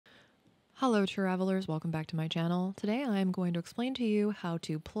Hello travelers, welcome back to my channel. Today I'm going to explain to you how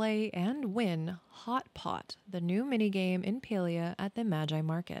to play and win Hot Pot, the new minigame in Palia at the Maji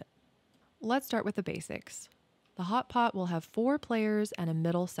Market. Let's start with the basics. The Hot Pot will have 4 players and a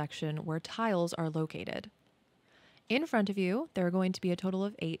middle section where tiles are located. In front of you, there are going to be a total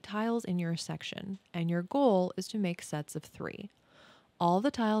of 8 tiles in your section, and your goal is to make sets of 3. All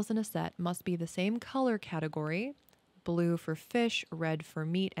the tiles in a set must be the same color category, blue for fish, red for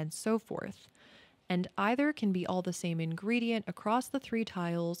meat, and so forth. And either can be all the same ingredient across the 3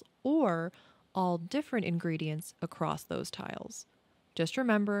 tiles or all different ingredients across those tiles. Just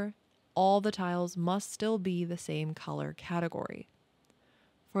remember, all the tiles must still be the same color category.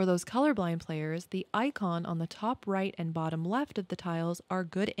 For those colorblind players, the icon on the top right and bottom left of the tiles are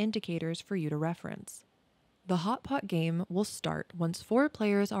good indicators for you to reference. The Hot Pot game will start once 4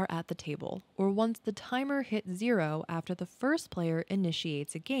 players are at the table, or once the timer hits 0 after the first player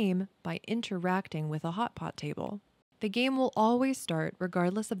initiates a game by interacting with a Hot Pot table. The game will always start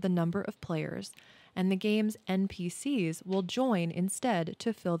regardless of the number of players, and the game's NPCs will join instead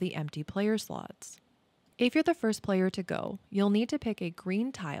to fill the empty player slots. If you're the first player to go, you'll need to pick a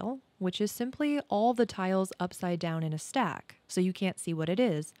green tile, which is simply all the tiles upside down in a stack, so you can't see what it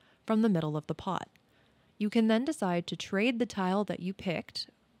is, from the middle of the pot. You can then decide to trade the tile that you picked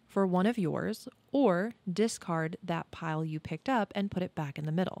for one of yours, or discard that pile you picked up and put it back in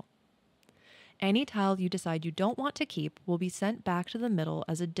the middle. Any tile you decide you don't want to keep will be sent back to the middle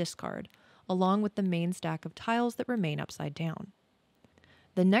as a discard, along with the main stack of tiles that remain upside down.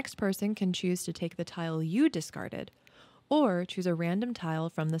 The next person can choose to take the tile you discarded, or choose a random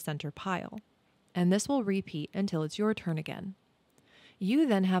tile from the center pile, and this will repeat until it's your turn again. You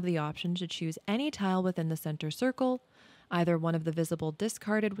then have the option to choose any tile within the center circle, either one of the visible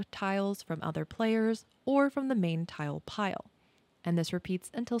discarded tiles from other players or from the main tile pile, and this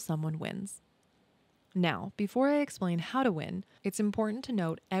repeats until someone wins. Now, before I explain how to win, it's important to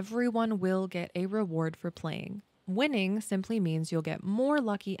note everyone will get a reward for playing. Winning simply means you'll get more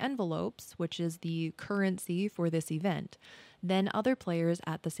lucky envelopes, which is the currency for this event, than other players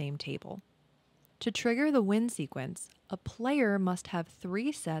at the same table. To trigger the win sequence, a player must have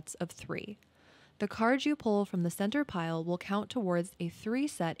 3 sets of 3. The cards you pull from the center pile will count towards a 3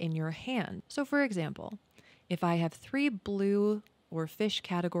 set in your hand. So for example, if I have 3 blue or fish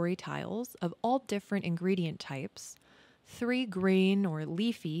category tiles of all different ingredient types, 3 green or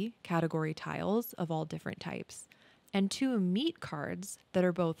leafy category tiles of all different types, and 2 meat cards that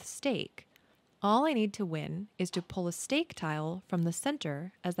are both steak, all I need to win is to pull a steak tile from the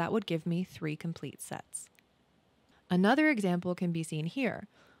center, as that would give me 3 complete sets. Another example can be seen here,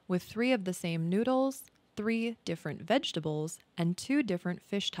 with 3 of the same noodles, 3 different vegetables, and 2 different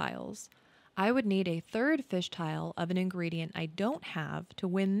fish tiles. I would need a 3rd fish tile of an ingredient I don't have to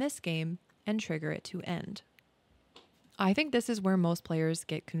win this game and trigger it to end. I think this is where most players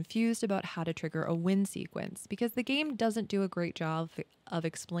get confused about how to trigger a win sequence, because the game doesn't do a great job of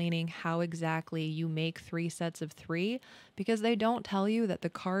explaining how exactly you make 3 sets of 3, because they don't tell you that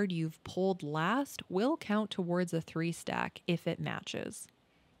the card you've pulled last will count towards a 3 stack if it matches.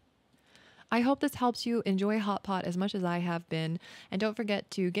 I hope this helps you enjoy Hot Pot as much as I have been, and don't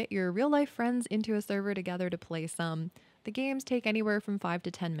forget to get your real life friends into a server together to play some. The games take anywhere from 5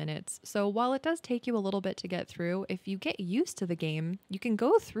 to 10 minutes, so while it does take you a little bit to get through, if you get used to the game, you can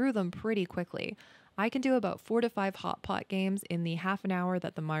go through them pretty quickly. I can do about 4 to 5 Hot Pot games in the half an hour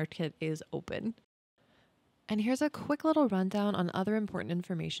that the market is open. And here's a quick little rundown on other important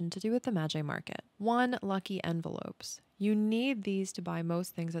information to do with the Maji Market. 1. Lucky envelopes. You need these to buy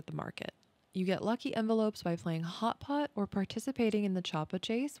most things at the market. You get lucky envelopes by playing Hot Pot or participating in the Choppa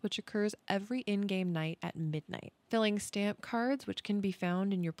Chase, which occurs every in-game night at midnight. Filling stamp cards, which can be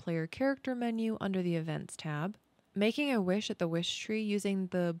found in your player character menu under the Events tab. Making a wish at the wish tree using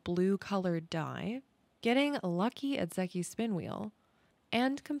the blue colored die. Getting lucky at Zeki's spin wheel.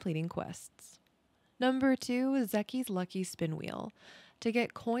 And completing quests. Number 2 is Zeki's Lucky Spin Wheel. To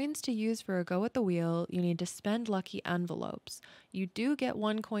get coins to use for a go at the wheel, you need to spend lucky envelopes. You do get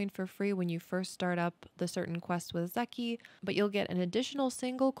 1 coin for free when you first start up the certain quest with Zeki, but you'll get an additional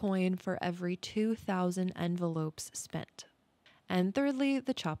single coin for every 2,000 envelopes spent. And thirdly,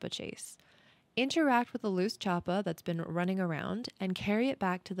 the Choppa Chase. Interact with a loose Choppa that's been running around and carry it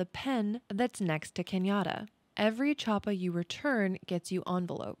back to the pen that's next to Kenyatta. Every Choppa you return gets you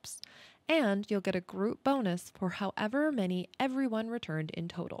envelopes, and you'll get a group bonus for however many everyone returned in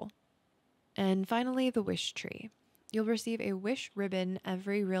total. And finally, the wish tree. You'll receive a wish ribbon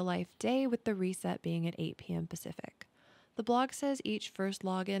every real-life day, with the reset being at 8 p.m. Pacific. The blog says each first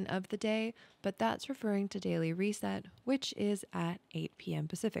login of the day, but that's referring to daily reset, which is at 8 p.m.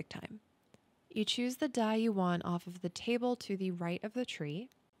 Pacific time. You choose the die you want off of the table to the right of the tree.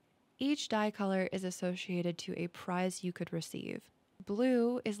 Each die color is associated to a prize you could receive.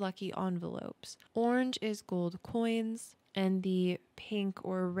 Blue is lucky envelopes, orange is gold coins, and the pink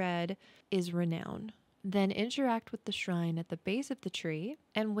or red is renown. Then interact with the shrine at the base of the tree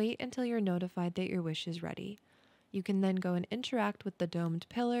and wait until you're notified that your wish is ready. You can then go and interact with the domed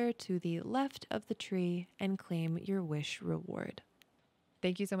pillar to the left of the tree and claim your wish reward.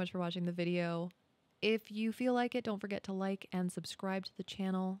 Thank you so much for watching the video. If you feel like it, don't forget to like and subscribe to the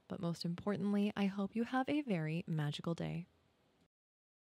channel. But most importantly, I hope you have a very magical day.